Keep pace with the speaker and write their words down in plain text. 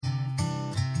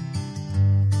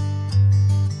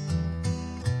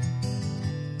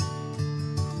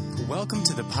Welcome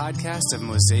to the podcast of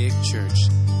Mosaic Church,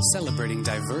 celebrating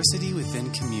diversity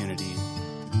within community.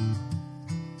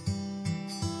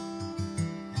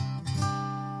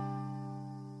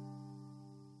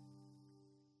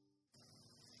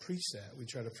 Preach that. We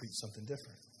try to preach something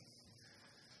different.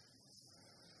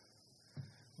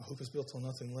 My hope is built on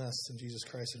nothing less than Jesus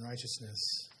Christ and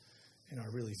righteousness in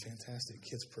our really fantastic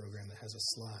kids program that has a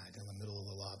slide in the middle of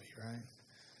the lobby, right?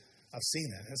 I've seen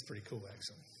that. That's pretty cool,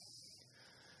 actually.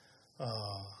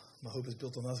 My hope is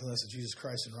built on nothing less than Jesus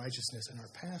Christ and righteousness, and our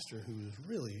pastor, who is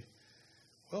really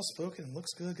well-spoken,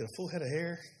 looks good, got a full head of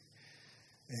hair,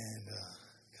 and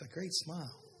got a great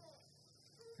smile.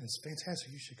 And it's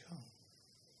fantastic. You should come.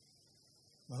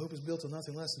 My hope is built on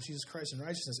nothing less than Jesus Christ and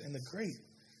righteousness, and the great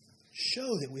show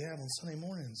that we have on Sunday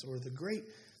mornings, or the great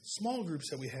small groups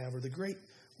that we have, or the great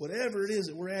whatever it is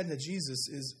that we're adding to Jesus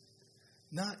is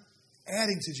not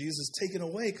adding to Jesus, taken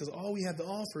away, because all we have to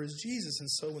offer is Jesus. And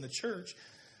so when the church,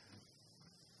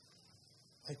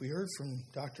 like we heard from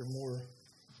Dr. Moore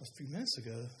a few minutes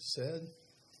ago, said,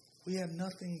 we have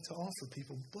nothing to offer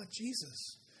people but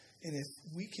Jesus. And if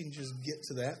we can just get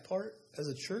to that part as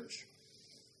a church,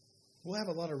 we'll have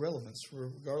a lot of relevance,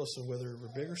 regardless of whether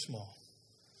we're big or small.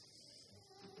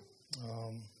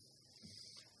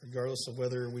 Regardless of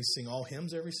whether we sing all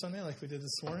hymns every Sunday like we did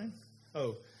this morning.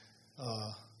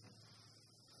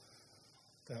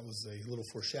 That was a little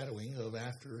foreshadowing of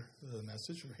after the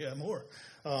message. We have more.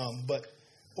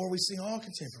 Or we sing all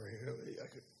contemporary.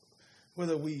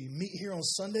 Whether we meet here on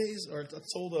Sundays, or I didn't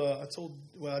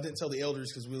tell the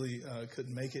elders because Willie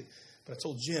couldn't make it, but I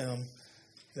told Jim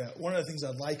that one of the things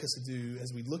I'd like us to do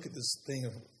as we look at this thing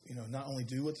of, not only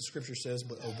do what the Scripture says,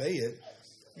 but obey it,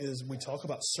 is we talk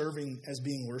about serving as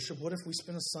being worship. What if we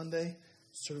spend a Sunday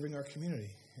serving our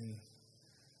community in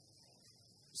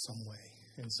some way?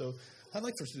 And so I'd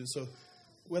like for us to do so.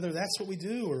 Whether that's what we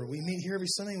do, or we meet here every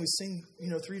Sunday and we sing,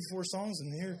 3 to 4 songs,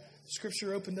 and hear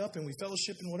Scripture opened up and we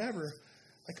fellowship and whatever,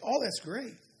 like all that's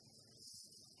great.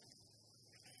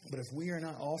 But if we are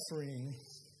not offering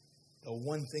the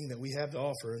one thing that we have to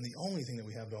offer, and the only thing that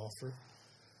we have to offer,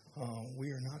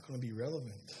 we are not going to be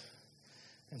relevant.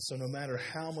 And so no matter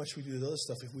how much we do the other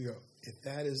stuff, if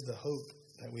that is the hope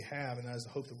that we have, and that is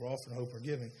the hope that we're offering, the hope we're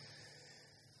giving,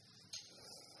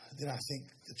 then I think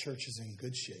the church is in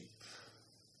good shape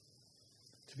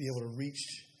to be able to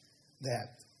reach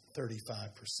that 35%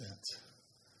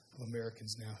 of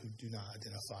Americans now who do not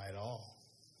identify at all.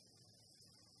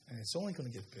 And it's only going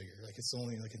to get bigger. Like it's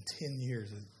only like in 10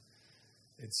 years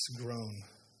it's grown.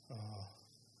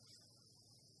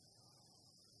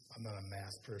 I'm not a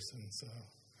math person, so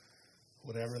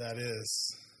whatever that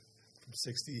is, from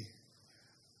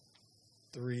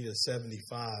 63 to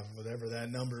 75, whatever that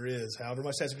number is, however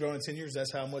much that's grown in 10 years,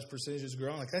 that's how much percentage has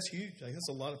grown. Like that's huge. Like that's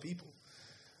a lot of people.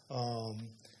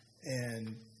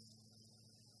 And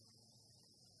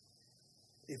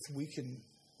if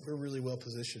we're really well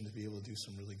positioned to be able to do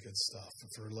some really good stuff,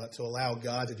 to allow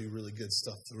God to do really good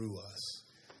stuff through us,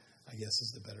 I guess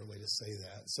is the better way to say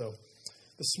that. So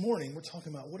this morning we're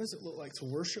talking about what does it look like to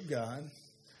worship God,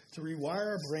 to rewire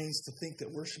our brains to think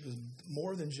that worship is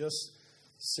more than just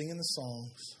singing the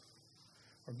songs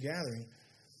or gathering,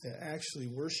 that actually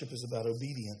worship is about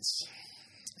obedience.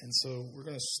 And so we're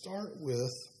going to start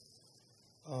with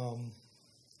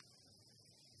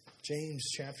James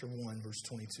chapter 1, verse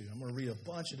 22. I'm going to read a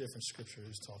bunch of different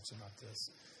scriptures that talks about this.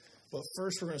 But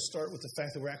first we're going to start with the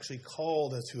fact that we're actually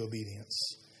called to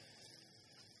obedience.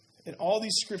 In all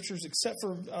these scriptures, except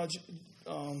for,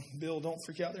 Bill, don't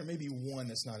freak out. There may be one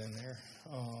that's not in there.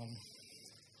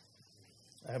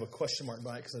 I have a question mark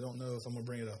by it because I don't know if I'm going to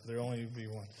bring it up. There'll only be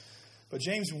one. But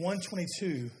James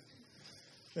 1:22.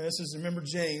 Remember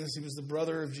James, he was the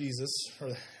brother of Jesus, or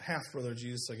the half-brother of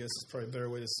Jesus, I guess is probably a better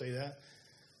way to say that.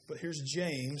 But here's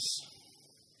James.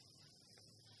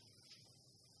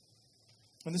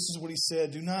 And this is what he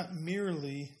said: do not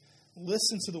merely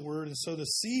listen to the word and so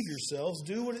deceive yourselves.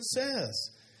 Do what it says.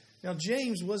 Now,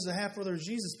 James was the half-brother of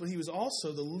Jesus, but he was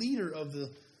also the leader of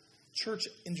the church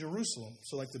in Jerusalem.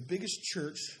 So like the biggest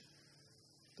church,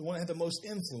 the one that had the most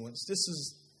influence.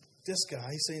 This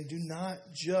guy, he's saying, do not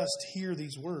just hear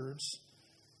these words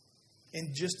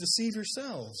and just deceive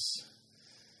yourselves.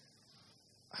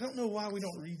 I don't know why we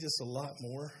don't read this a lot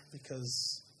more,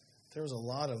 because there was a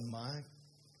lot of my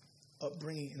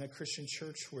upbringing in a Christian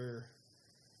church where,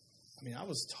 I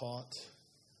was taught,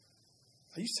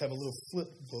 I used to have a little flip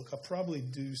book. I probably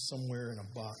do somewhere in a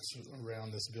box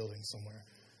around this building somewhere.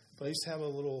 But I used to have a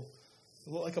little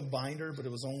like a binder, but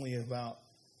it was about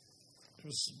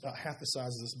half the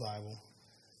size of this Bible.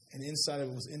 And inside of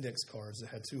it was index cards that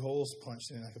had 2 holes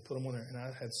punched in, and I could put them on there. And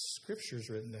I had scriptures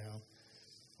written down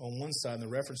on one side and the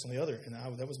reference on the other. And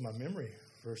that was my memory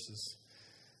verses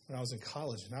when I was in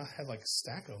college. And I had like a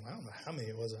stack of them. I don't know how many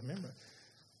it was. I remember.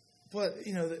 But,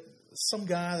 some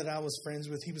guy that I was friends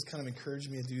with, he was kind of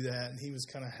encouraging me to do that. And he was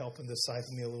kind of helping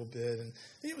disciple me a little bit. And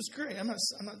it was great. I'm not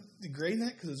degrading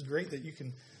that, because it's great that you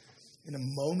can, in a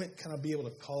moment, kind of be able to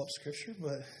call up scripture.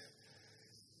 But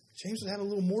James would have a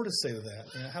little more to say to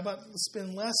that. How about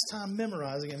spend less time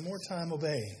memorizing and more time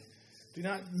obeying? Do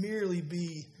not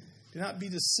be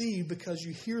deceived because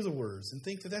you hear the words and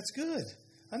think that that's good.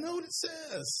 I know what it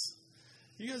says.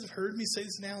 You guys have heard me say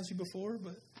this analogy before,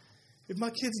 but if my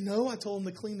kids know I told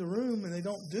them to clean the room and they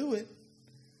don't do it,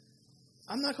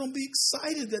 I'm not going to be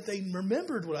excited that they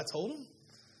remembered what I told them.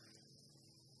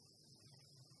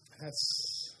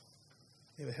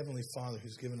 We have a Heavenly Father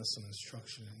who's given us some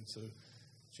instruction. And so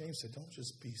James said, don't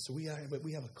just be. So we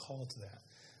have a call to that.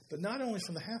 But not only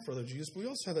from the half-brother of Jesus, but we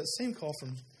also have that same call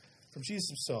from Jesus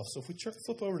himself. So if we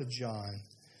flip over to John,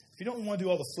 if you don't want to do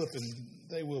all the flipping,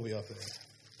 they will be up there.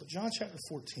 But John chapter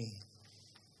 14.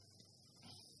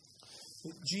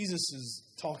 Jesus is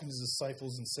talking to his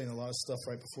disciples and saying a lot of stuff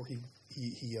right before he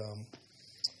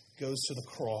goes to the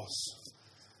cross.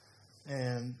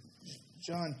 And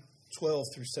John 12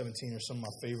 through 17 are some of my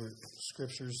favorite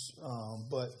scriptures.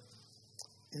 But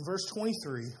in verse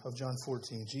 23 of John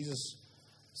 14, Jesus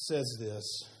says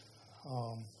this.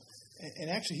 And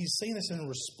actually, he's saying this in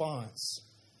response.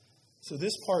 So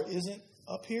this part isn't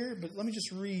up here, but let me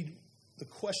just read the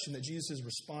question that Jesus is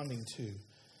responding to.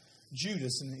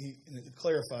 Judas, and it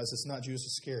clarifies it's not Judas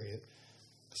Iscariot,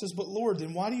 says, but Lord,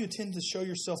 then why do you intend to show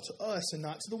yourself to us and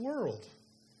not to the world?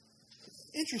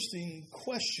 Interesting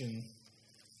question.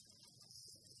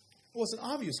 Well, it's an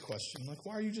obvious question. Like,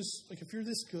 why are you just, like, if you're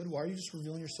this good, why are you just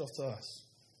revealing yourself to us?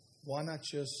 Why not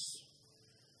just,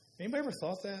 anybody ever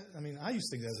thought that? I mean, I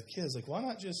used to think that as a kid. It's like, why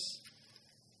not just,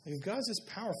 like, if God's this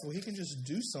powerful, he can just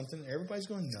do something everybody's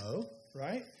going to know,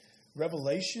 right?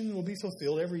 Revelation will be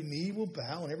fulfilled. Every knee will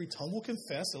bow and every tongue will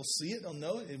confess. They'll see it. They'll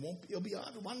know it. It'll be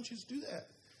odd. Why don't you just do that?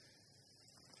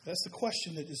 That's the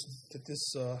question that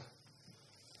this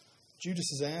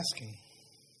Judas is asking.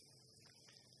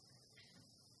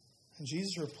 And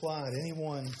Jesus replied,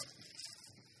 anyone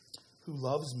who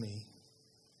loves me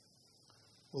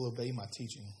will obey my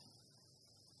teaching.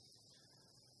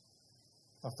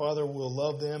 My Father will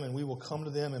love them, and we will come to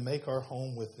them and make our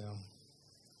home with them.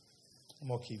 I'm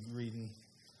going to keep reading.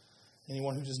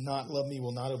 Anyone who does not love me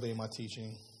will not obey my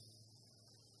teaching.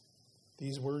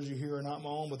 These words you hear are not my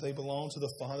own, but they belong to the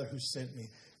Father who sent me.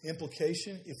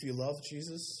 Implication, if you love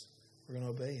Jesus, we're going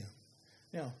to obey him.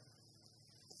 Now,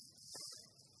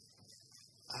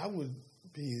 I would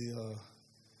be,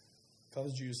 if I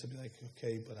was Judas, I'd be like,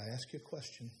 okay, but I ask you a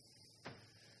question.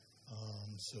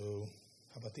 So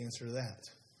how about the answer to that?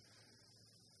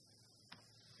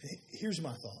 Here's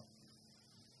my thought.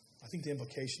 I think the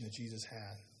implication that Jesus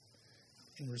had,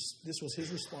 and this was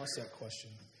his response to that question.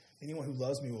 Anyone who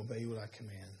loves me will obey what I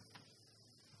command.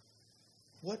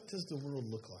 What does the world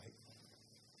look like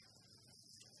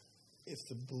if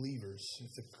the believers,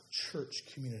 if the church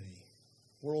community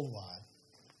worldwide,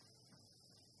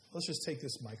 let's just take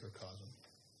this microcosm.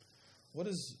 What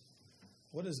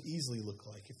does easily look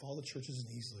like if all the churches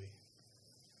in Easley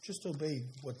just obeyed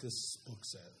what this book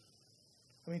said?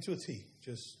 I mean, to a T.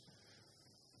 Just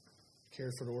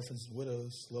cared for the orphans and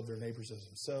widows, loved their neighbors as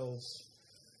themselves,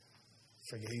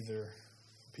 forgave their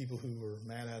people who were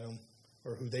mad at them,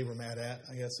 or who they were mad at,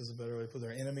 I guess is a better way to put it,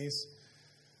 their enemies,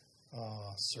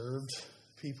 served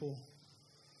people,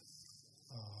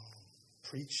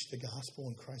 preached the gospel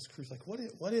in Christ's crucifixion.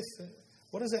 Like,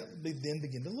 what does that then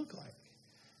begin to look like?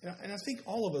 And I think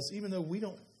all of us, even though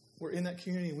we're in that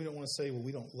community, we don't want to say, well,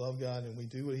 we don't love God and we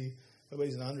do what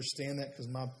nobody's going to understand that, because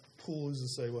my pool is to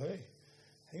say, well, hey,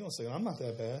 hang on a second, I'm not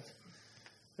that bad.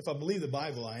 If I believe the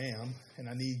Bible, I am, and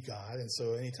I need God, and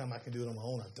so anytime I can do it on my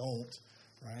own, I don't,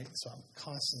 right? So I'm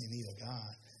constantly in need of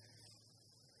God.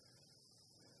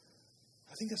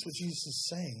 I think that's what Jesus is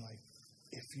saying. Like,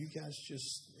 if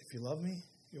you love me,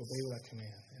 you obey what I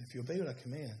command. And if you obey what I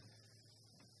command,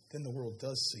 then the world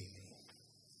does see me.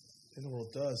 Then the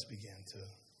world does begin to.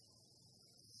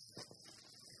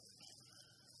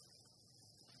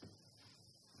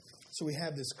 So we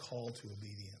have this call to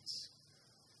obedience.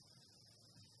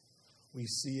 We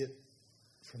see it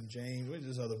from James.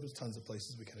 There's tons of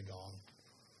places we could have gone.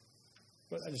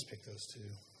 But I just picked those two.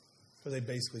 But they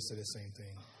basically say the same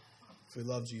thing. If we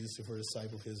love Jesus, if we're a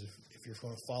disciple of his, if you're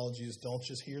going to follow Jesus, don't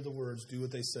just hear the words, do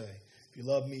what they say. If you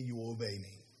love me, you will obey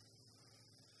me.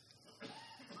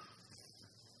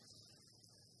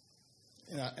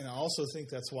 And I also think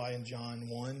that's why in John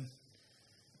 1,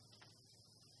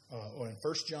 or in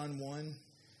 1 John 1,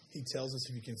 he tells us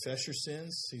if you confess your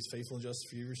sins, he's faithful and just to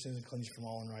forgive your sins and cleanse you from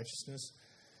all unrighteousness.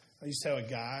 I used to have a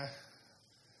guy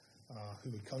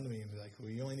who would come to me and be like, well,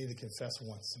 you only need to confess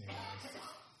once in your life.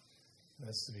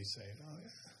 That's to be saved. Oh, yeah.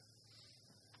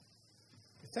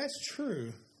 If that's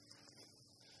true,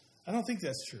 I don't think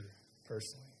that's true,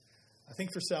 personally. I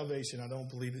think for salvation, I don't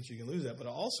believe that you can lose that. But I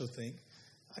also think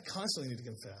I constantly need to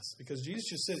confess. Because Jesus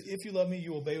just said, if you love me,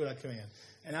 you obey what I command.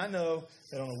 And I know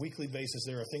that on a weekly basis,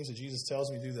 there are things that Jesus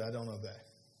tells me to do that I don't obey.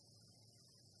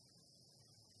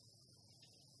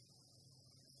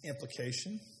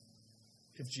 Implication,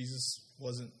 if Jesus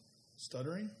wasn't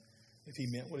stuttering, if he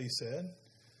meant what he said,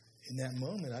 in that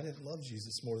moment, I didn't love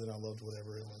Jesus more than I loved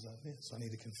whatever it was I did. So I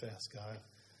need to confess, God,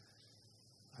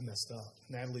 I messed up.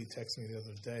 Natalie texted me the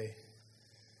other day,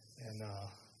 and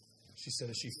she said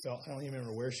that she felt, I don't even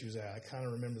remember where she was at. I kind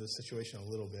of remember the situation a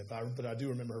little bit, but I do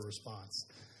remember her response.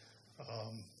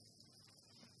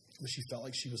 But she felt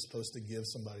like she was supposed to give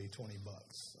somebody $20.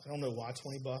 I don't know why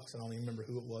 $20. I don't even remember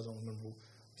who it was.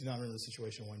 Do not remember the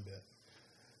situation one bit.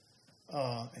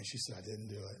 And she said, I didn't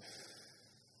do it.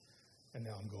 And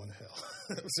now I'm going to hell.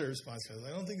 That was her response.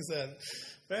 I don't think it's that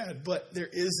bad. But there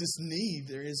is this need.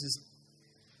 There is this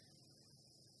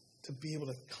to be able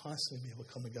to constantly be able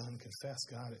to come to God and confess,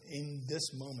 God, in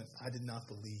this moment, I did not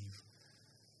believe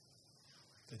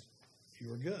that you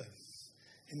were good.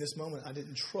 In this moment, I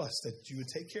didn't trust that you would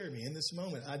take care of me. In this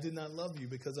moment, I did not love you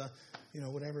because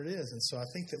whatever it is. And so I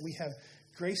think that we have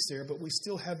grace there, but we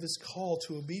still have this call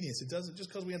to obedience. It doesn't, just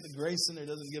because we have the grace in there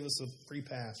doesn't give us a free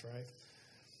pass, right?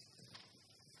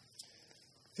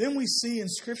 Then we see in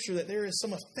Scripture that there is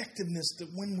some effectiveness that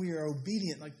when we are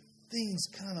obedient, like things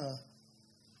kind of...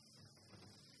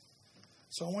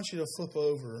 So I want you to flip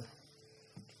over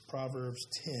to Proverbs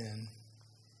 10,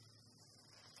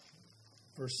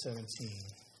 verse 17.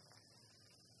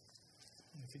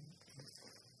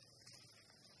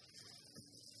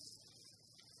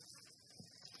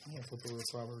 I'm going to flip over to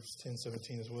Proverbs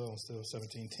 10:17 as well instead of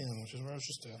 17:10, which is where I was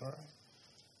just at. All right.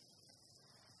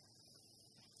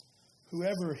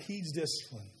 Whoever heeds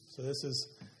discipline. So this is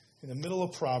in the middle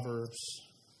of Proverbs.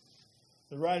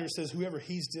 The writer says, whoever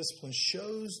heeds discipline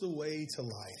shows the way to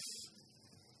life.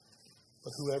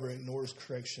 But whoever ignores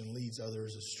correction leads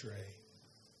others astray.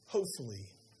 Hopefully.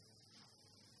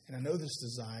 And I know this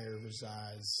desire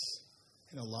resides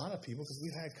in a lot of people because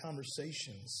we've had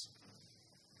conversations.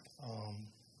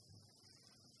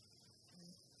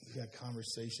 We've had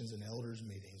conversations in elders'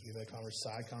 meetings. We've had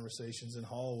side conversations in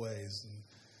hallways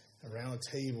and around a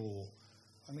table.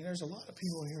 I mean, there's a lot of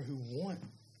people here who want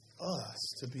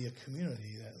us to be a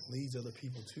community that leads other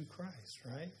people to Christ,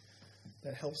 right?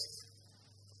 That helps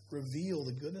reveal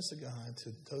the goodness of God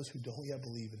to those who don't yet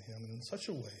believe in Him, and in such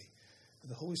a way that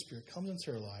the Holy Spirit comes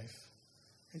into their life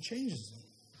and changes them.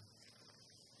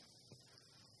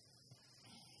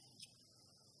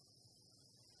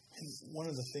 And one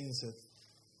of the things that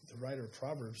the writer of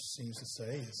Proverbs seems to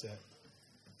say is that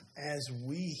as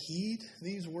we heed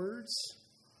these words,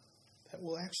 that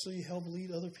will actually help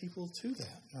lead other people to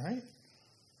that, right?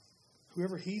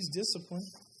 Whoever heeds discipline,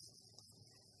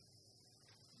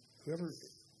 whoever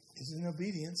is in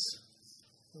obedience,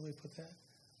 where do we put that?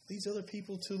 Leads other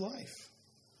people to life,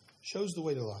 shows the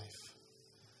way to life.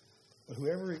 But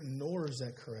whoever ignores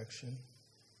that correction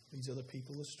leads other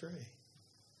people astray.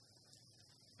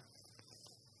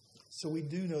 So we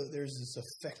do know that there's this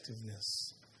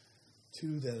effectiveness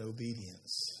to that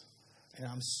obedience. And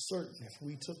I'm certain if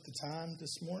we took the time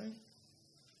this morning,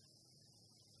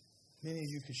 many of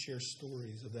you could share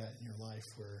stories of that in your life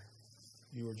where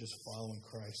you were just following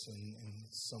Christ and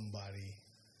somebody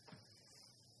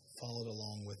followed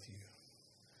along with you.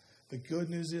 The good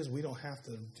news is we don't have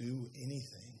to do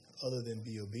anything other than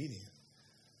be obedient.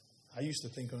 I used to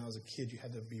think when I was a kid you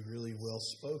had to be really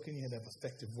well-spoken, you had to have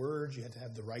effective words, you had to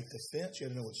have the right defense, you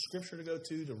had to know what scripture to go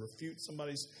to refute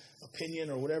somebody's opinion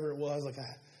or whatever it was. Like I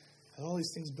had all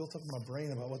these things built up in my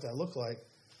brain about what that looked like.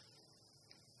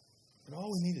 But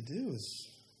all we need to do is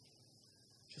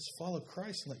just follow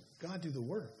Christ and let God do the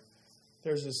work.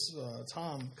 There's this,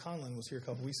 Tom Conlon was here a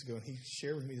couple weeks ago, and he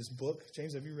shared with me this book.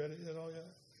 James, have you read it at all yet?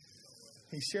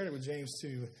 He shared it with James,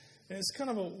 too. And it's kind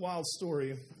of a wild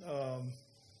story.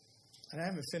 And I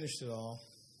haven't finished it all.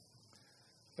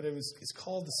 But it's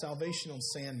called The Salvation on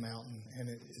Sand Mountain. And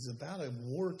it is about a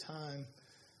wartime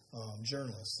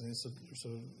journalist. And it's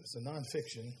a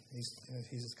nonfiction.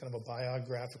 He's kind of a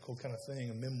biographical kind of thing,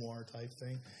 a memoir type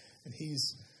thing. And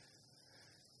he's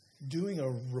doing a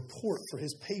report for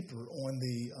his paper on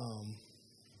the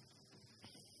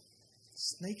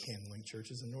snake handling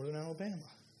churches in northern Alabama.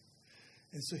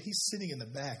 And so he's sitting in the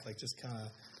back, like just kind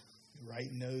of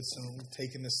writing notes and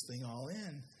taking this thing all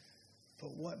in.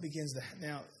 But what begins to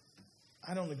now?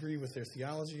 I don't agree with their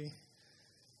theology.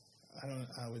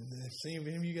 If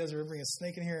any of you guys ever bring a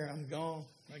snake in here, I'm gone.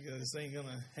 Like, this ain't going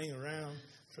to hang around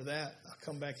for that. I'll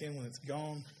come back in when it's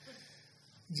gone.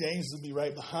 James would be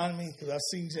right behind me because I've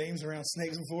seen James around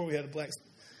snakes before. We had a black.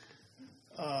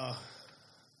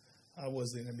 I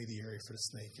was the intermediary for the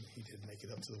snake, and he did make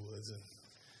it up to the woods and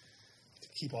to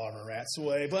keep all of our rats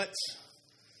away. But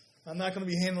I'm not going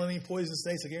to be handling any poisonous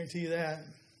snakes. I guarantee you that.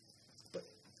 But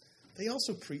they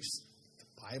also preach the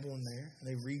Bible in there, and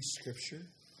they read Scripture.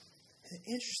 And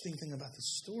the interesting thing about the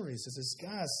stories is this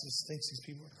guy just thinks these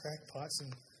people are crackpots,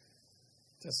 and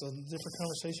that's a different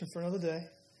conversation for another day.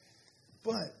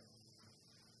 But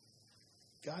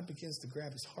God begins to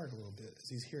grab his heart a little bit as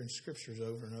he's hearing Scriptures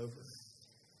over and over.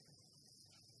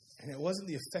 And it wasn't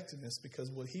the effectiveness,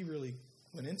 because what he really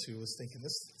went into was thinking,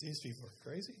 these people are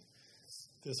crazy.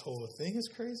 This whole thing is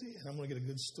crazy, and I'm going to get a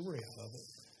good story out of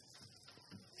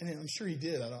it. And I'm sure he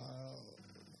did.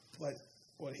 But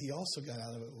what he also got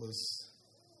out of it was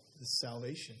the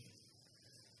salvation.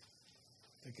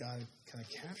 That God kind of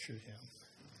captured him.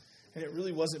 And it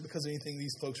really wasn't because of anything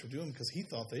these folks were doing, because he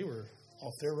thought they were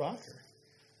off their rocker.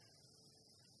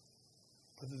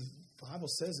 But the Bible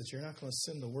says that you're not going to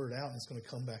send the word out and it's going to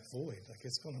come back void. Like,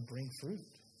 it's going to bring fruit.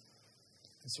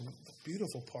 And so the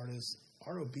beautiful part is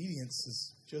our obedience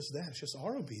is just that. It's just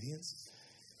our obedience.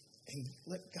 And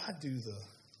let God do the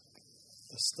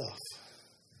stuff.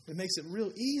 It makes it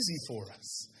real easy for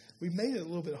us. We've made it a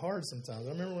little bit hard sometimes.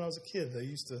 I remember when I was a kid, they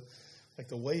used to, like,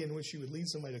 the way in which you would lead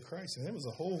somebody to Christ, and it was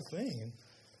a whole thing. And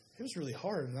it was really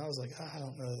hard. And I was like, I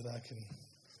don't know that I can.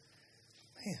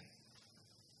 Man,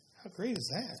 how great is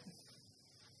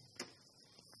that?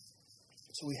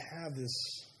 So we have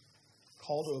this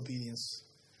call to obedience.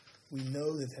 We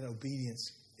know that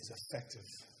obedience is effective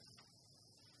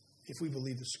if we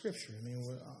believe the Scripture. I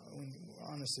mean,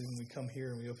 honestly, when we come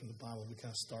here and we open the Bible, we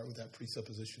kind of start with that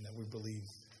presupposition that we believe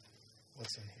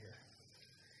what's in here.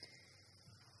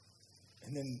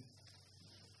 And then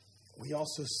we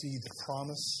also see the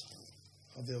promise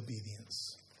of the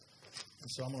obedience.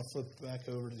 And so I'm going to flip back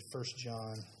over to 1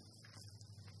 John.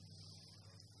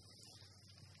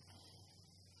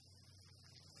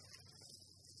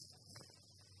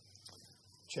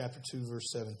 Chapter 2,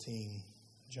 verse 17.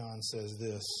 John says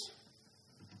this: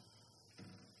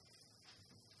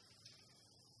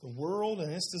 "The world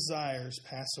and its desires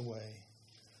pass away,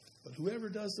 but whoever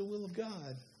does the will of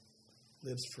God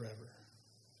lives forever."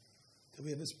 That we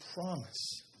have this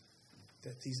promise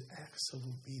that these acts of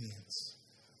obedience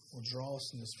will draw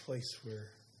us in this place where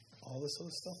all this other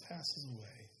stuff passes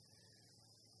away,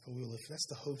 but we will live. That's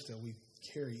the hope that we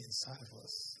carry inside of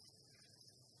us.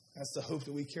 That's the hope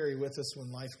that we carry with us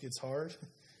when life gets hard.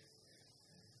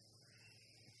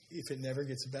 If it never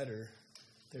gets better,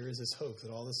 there is this hope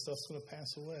that all this stuff's going to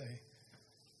pass away.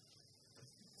 But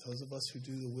those of us who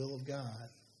do the will of God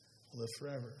will live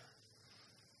forever.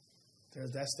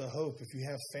 That's the hope. If you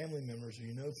have family members or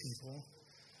you know people,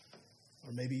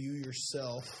 or maybe you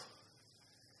yourself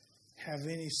have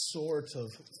any sort of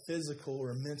physical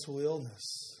or mental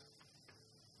illness,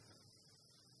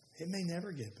 it may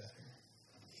never get better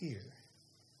here.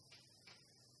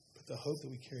 But the hope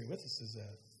that we carry with us is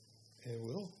that it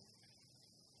will.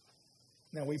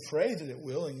 Now, we pray that it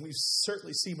will, and we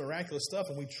certainly see miraculous stuff,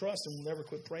 and we trust and we'll never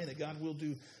quit praying that God will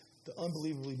do the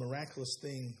unbelievably miraculous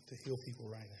thing to heal people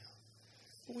right now.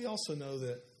 But we also know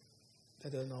that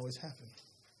that doesn't always happen.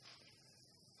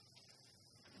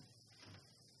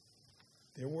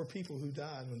 There were people who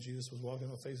died when Jesus was walking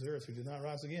on the face of the earth who did not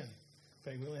rise again. In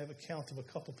fact, we only have a count of a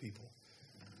couple people.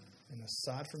 And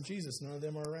aside from Jesus, none of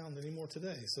them are around anymore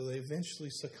today. So they eventually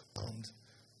succumbed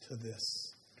to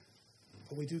this.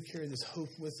 But we do carry this hope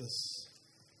with us.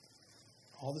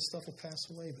 All this stuff will pass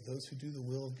away, but those who do the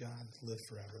will of God live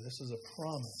forever. This is a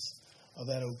promise of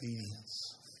that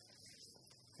obedience.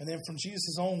 And then from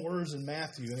Jesus' own words in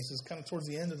Matthew, and this is kind of towards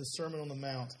the end of the Sermon on the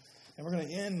Mount, and we're going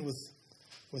to end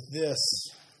with this.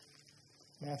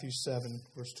 Matthew 7,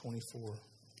 verse 24.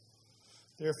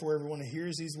 "Therefore, everyone who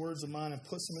hears these words of mine and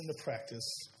puts them into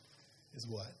practice is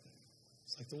what?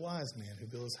 It's like the wise man who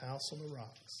built his house on the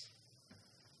rocks."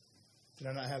 Did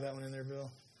I not have that one in there,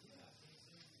 Bill?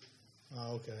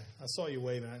 Oh, okay. I saw you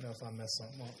waving. I don't know if I messed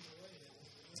something up.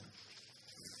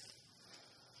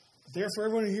 "Therefore,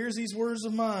 everyone who hears these words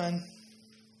of mine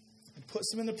and puts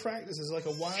them into practice is like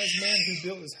a wise man who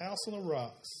built his house on the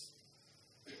rocks.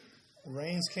 The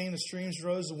rains came, the streams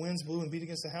rose, the winds blew and beat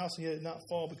against the house, and yet it did not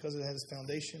fall because it had its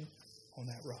foundation on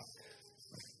that rock."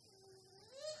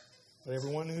 But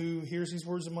everyone who hears these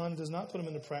words of mine and does not put them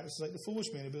into practice is like the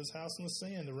foolish man who built his house on the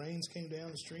sand. The rains came down,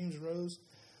 the streams rose,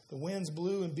 the winds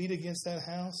blew and beat against that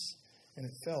house, and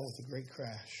it fell with a great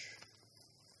crash.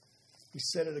 We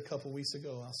said it a couple weeks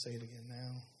ago. I'll say it again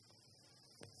now.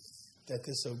 That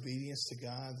this obedience to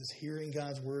God, this hearing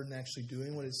God's word and actually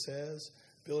doing what it says,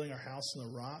 building our house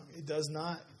on the rock, it does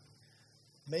not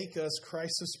make us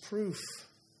crisis-proof.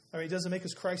 It doesn't make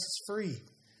us crisis-free.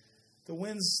 The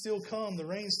winds still come, the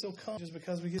rain still comes just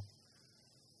because we get.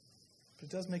 But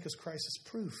it does make us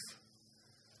crisis-proof.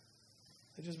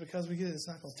 That just because we get it, it's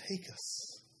not going to take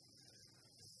us.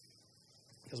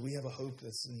 Because we have a hope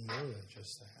that's more than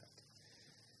just that.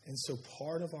 And so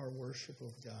part of our worship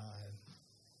of God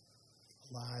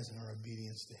lies in our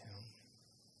obedience to Him.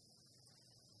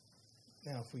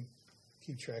 Now, if we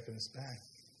keep tracking this back,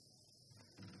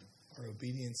 our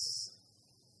obedience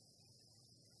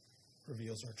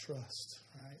reveals our trust,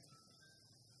 right?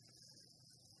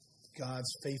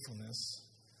 God's faithfulness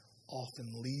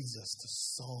often leads us to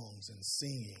songs and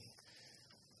singing.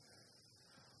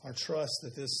 Our trust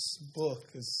that this book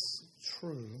is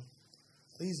true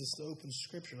leads us to open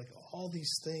Scripture. Like all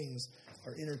these things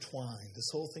are intertwined. This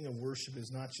whole thing of worship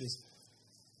is not just...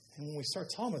 And when we start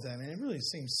talking about that, man, it really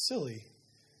seems silly.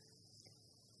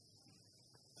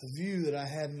 The view that I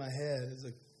had in my head as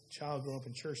a child growing up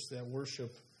in church, that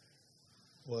worship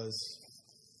was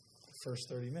the first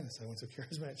 30 minutes. I went to a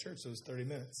charismatic church, so it was 30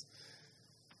 minutes.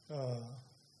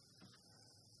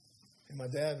 And my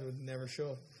dad would never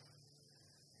show up.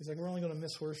 He's like, we're only going to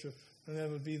miss worship. And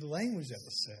that would be the language that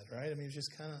was said, right? I mean, it was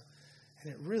just kind of,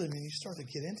 and it really, you start to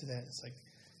get into that. It's like,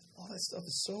 all that stuff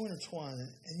is so intertwined.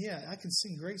 And yeah, I can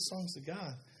sing great songs to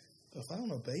God, but if I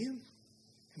don't obey Him,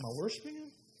 am I worshiping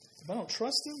Him? If I don't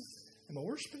trust Him, am I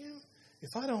worshiping Him?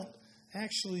 If I don't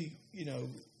actually,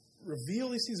 reveal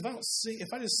these things,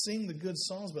 if I just sing the good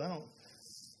songs, but I don't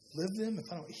live them,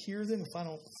 if I don't hear them,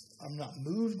 I'm not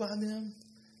moved by them,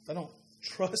 if I don't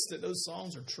trust that those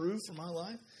songs are true for my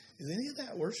life, is any of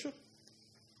that worship?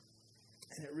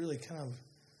 And it really kind of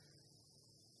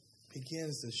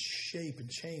begins to shape and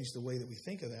change the way that we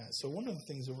think of that. So one of the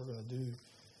things that we're going to do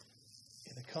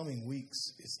in the coming weeks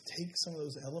is take some of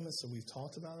those elements that we've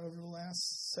talked about over the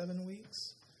last 7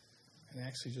 weeks and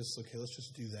actually just, okay, let's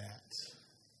just do that.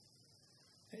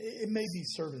 It may be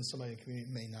serving somebody in the community.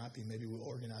 It may not be. Maybe we'll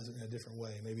organize it in a different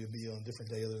way. Maybe it'll be on a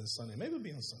different day other than Sunday. Maybe it'll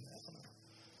be on Sunday. I don't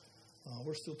know.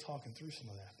 We're still talking through some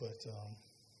of that. But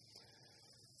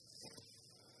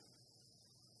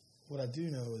what I do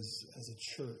know is, as a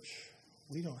church,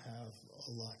 we don't have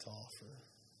a lot to offer.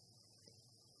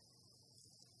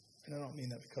 And I don't mean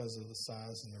that because of the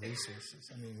size and the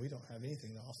resources. I mean, we don't have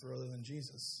anything to offer other than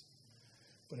Jesus.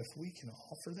 But if we can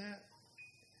offer that,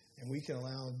 and we can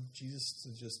allow Jesus to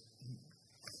just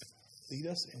lead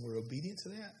us, and we're obedient to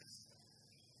that,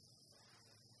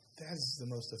 that is the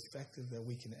most effective that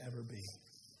we can ever be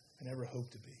and ever hope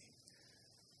to be.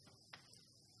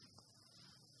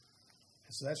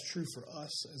 And so that's true for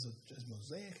us as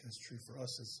Mosaic, and it's true for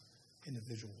us as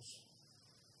individuals.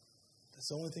 That's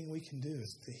the only thing we can do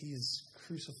is that He is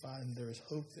crucified, and there is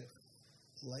hope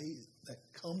that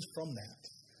comes from that.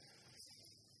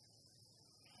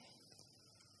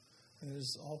 And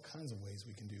there's all kinds of ways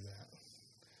we can do that.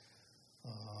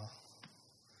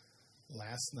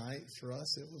 Last night for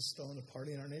us, it was throwing a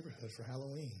party in our neighborhood for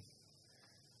Halloween.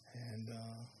 And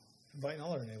inviting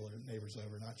all our neighbors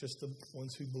over, not just the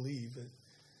ones who believe.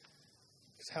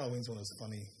 Because Halloween's one of those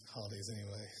funny holidays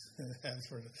anyway.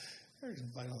 We're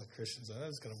inviting all the Christians over. That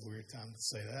was kind of a weird time to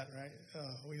say that, right?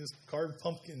 We just carved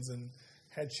pumpkins and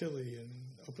had chili and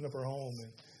opened up our home.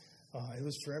 And it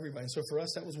was for everybody. And so for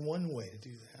us, that was one way to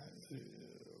do that.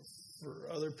 For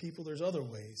other people, there's other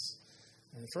ways.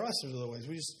 And for us, there's other ways.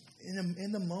 We just,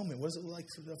 in the moment, what is it like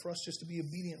for us just to be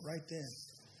obedient right then?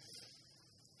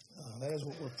 That is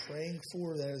what we're praying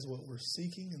for. That is what we're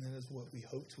seeking. And that is what we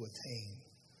hope to attain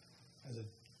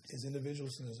as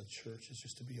individuals and as a church, is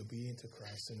just to be obedient to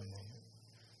Christ in the moment.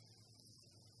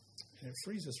 And it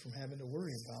frees us from having to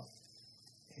worry about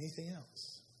anything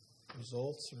else,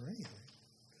 results or anything.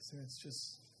 Because then it's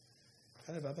just,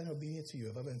 God, have I been obedient to you?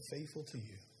 Have I been faithful to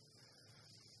you?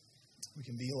 We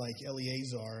can be like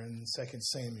Eleazar in 2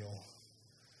 Samuel.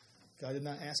 God did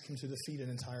not ask him to defeat an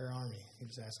entire army. He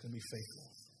was asking him to be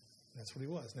faithful. And that's what he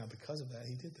was. Now, because of that,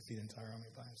 he did defeat an entire army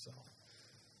by himself.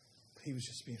 But he was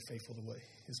just being faithful to what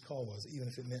his call was, even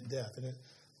if it meant death. And it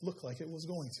looked like it was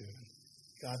going to.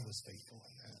 God was faithful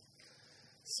in that.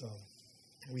 So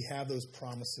we have those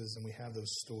promises and we have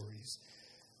those stories.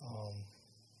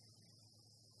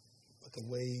 But the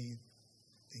way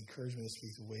the encouragement this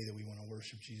week, the way that we want to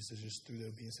worship Jesus is just through the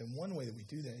obedience. And one way that we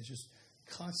do that is just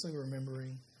constantly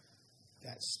remembering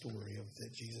that story of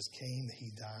that Jesus came, that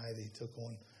he died, that he took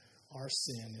on our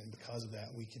sin, and because of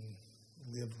that we can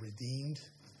live redeemed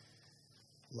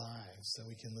lives, that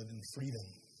we can live in freedom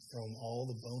from all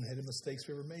the boneheaded mistakes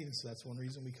we ever made. And so that's one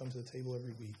reason we come to the table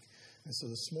every week. And so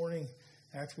this morning,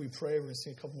 after we pray, we're going to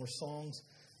sing a couple more songs.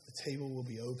 The table will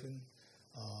be open.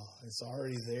 It's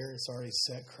already there. It's already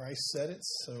set. Christ said it.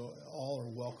 So all are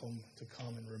welcome to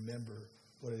come and remember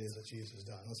what it is that Jesus has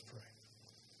done. Let's pray.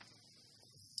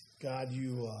 God,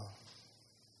 you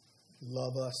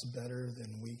love us better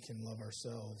than we can love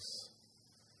ourselves.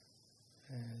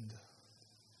 And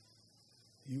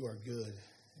you are good.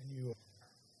 And you are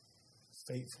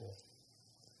faithful.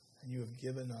 And you have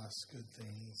given us good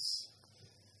things.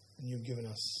 And you have given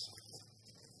us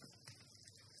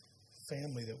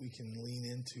family that we can lean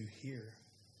into here.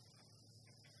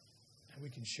 That we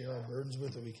can share our burdens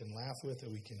with, that we can laugh with, that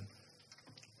we can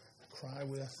cry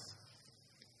with,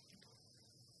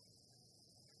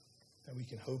 that we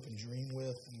can hope and dream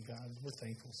with. And God, we're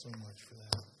thankful so much for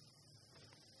that.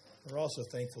 We're also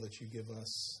thankful that you give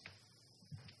us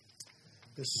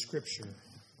this scripture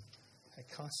that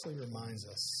constantly reminds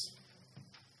us,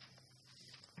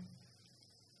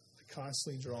 that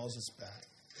constantly draws us back.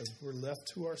 Because if we're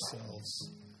left to ourselves,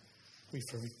 we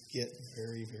forget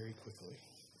very, very quickly.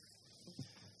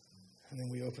 And then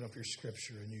we open up your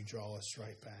scripture and you draw us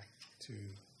right back to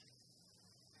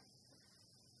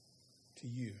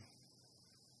you.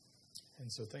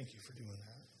 And so thank you for doing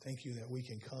that. Thank you that we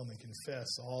can come and confess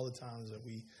all the times that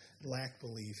we lack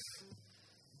belief.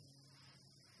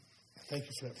 Thank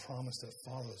you for that promise that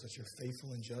follows, that you're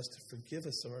faithful and just to forgive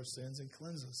us of our sins and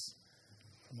cleanse us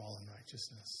from all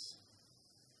unrighteousness.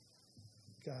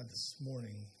 God, this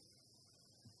morning,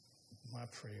 my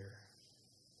prayer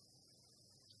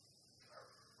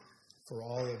for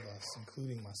all of us,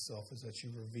 including myself, is that you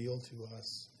reveal to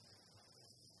us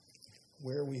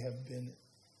where we have been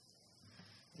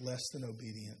less than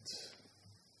obedient.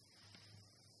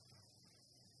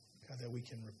 God, that we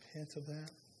can repent of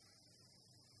that.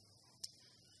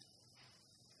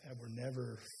 That we're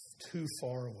never too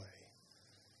far away.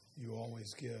 You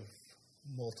always give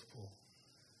multiple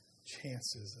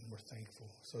chances, and we're thankful,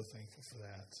 so thankful for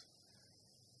that.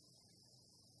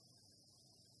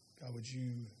 God, would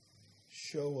you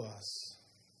show us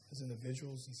as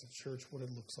individuals and as a church what it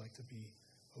looks like to be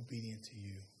obedient to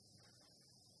you?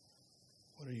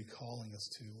 What are you calling us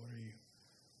to? What are you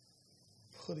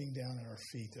putting down at our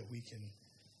feet that we can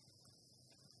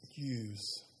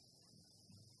use,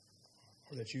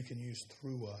 or that you can use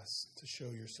through us to show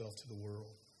yourself to the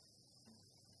world?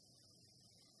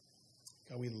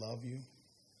 God, we love you.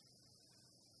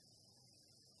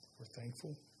 We're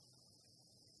thankful.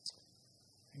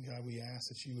 And God, we ask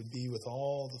that you would be with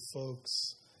all the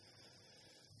folks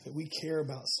that we care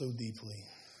about so deeply.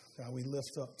 God, we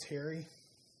lift up Terry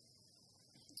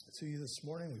to you this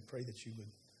morning. We pray that you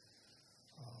would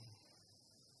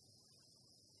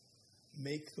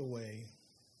make the way,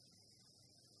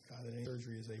 God, that any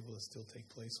surgery is able to still take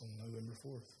place on November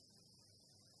 4th.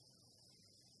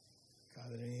 God,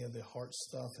 that any of the heart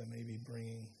stuff that may be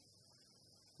bringing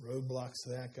roadblocks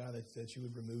to that, God, that you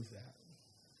would remove that.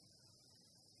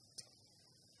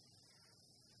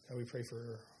 God, we pray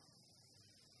for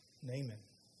Naaman.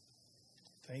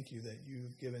 Thank you that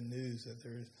you've given news that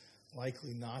there's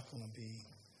likely not going to be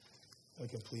a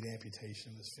complete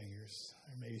amputation of his fingers.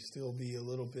 There may still be a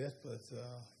little bit, but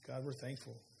God, we're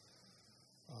thankful.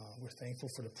 We're thankful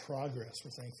for the progress.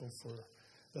 We're thankful for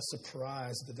the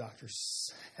surprise that the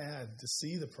doctors had to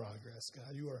see the progress.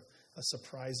 God, you are a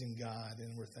surprising God,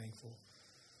 and we're thankful.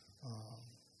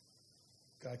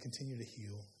 God, continue to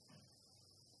heal.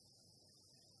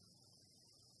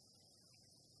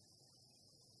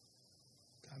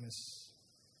 God, Miss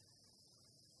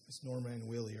Norma and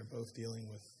Willie are both dealing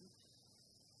with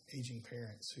aging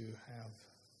parents who have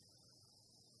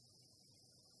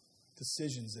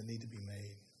decisions that need to be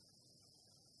made,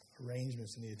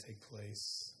 arrangements that need to take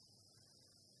place.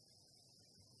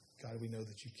 God, we know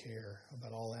that you care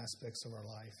about all aspects of our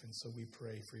life, and so we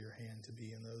pray for your hand to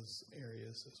be in those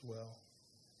areas as well.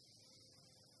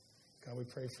 God, we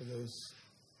pray for those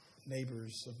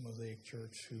neighbors of Mosaic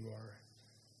Church who are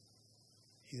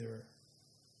either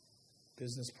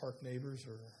business park neighbors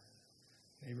or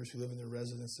neighbors who live in their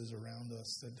residences around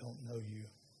us that don't know you.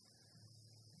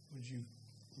 Would you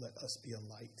let us be a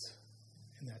light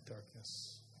in that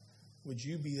darkness? Would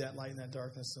you be that light in that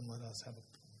darkness, and let us have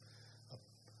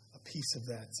a piece of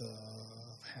that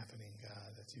happening,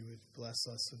 God, that you would bless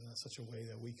us in such a way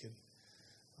that we could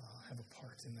have a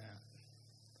part in that.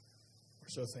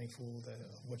 so thankful that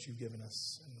what you've given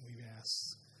us, and we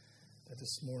ask that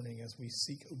this morning as we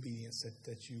seek obedience,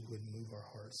 that you would move our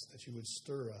hearts, that you would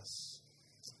stir us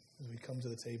as we come to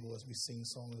the table, as we sing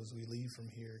songs, as we leave from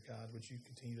here. God, would you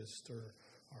continue to stir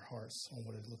our hearts on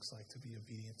what it looks like to be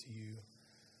obedient to you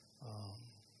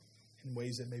in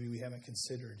ways that maybe we haven't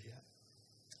considered yet.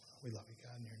 We love you,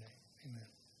 God, in your name. Amen.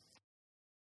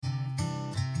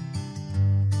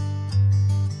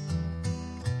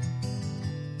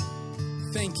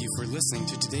 Thank you for listening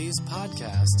to today's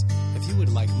podcast. If you would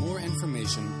like more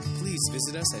information, please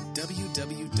visit us at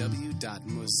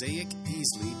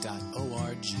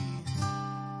www.mosaicbeasley.org.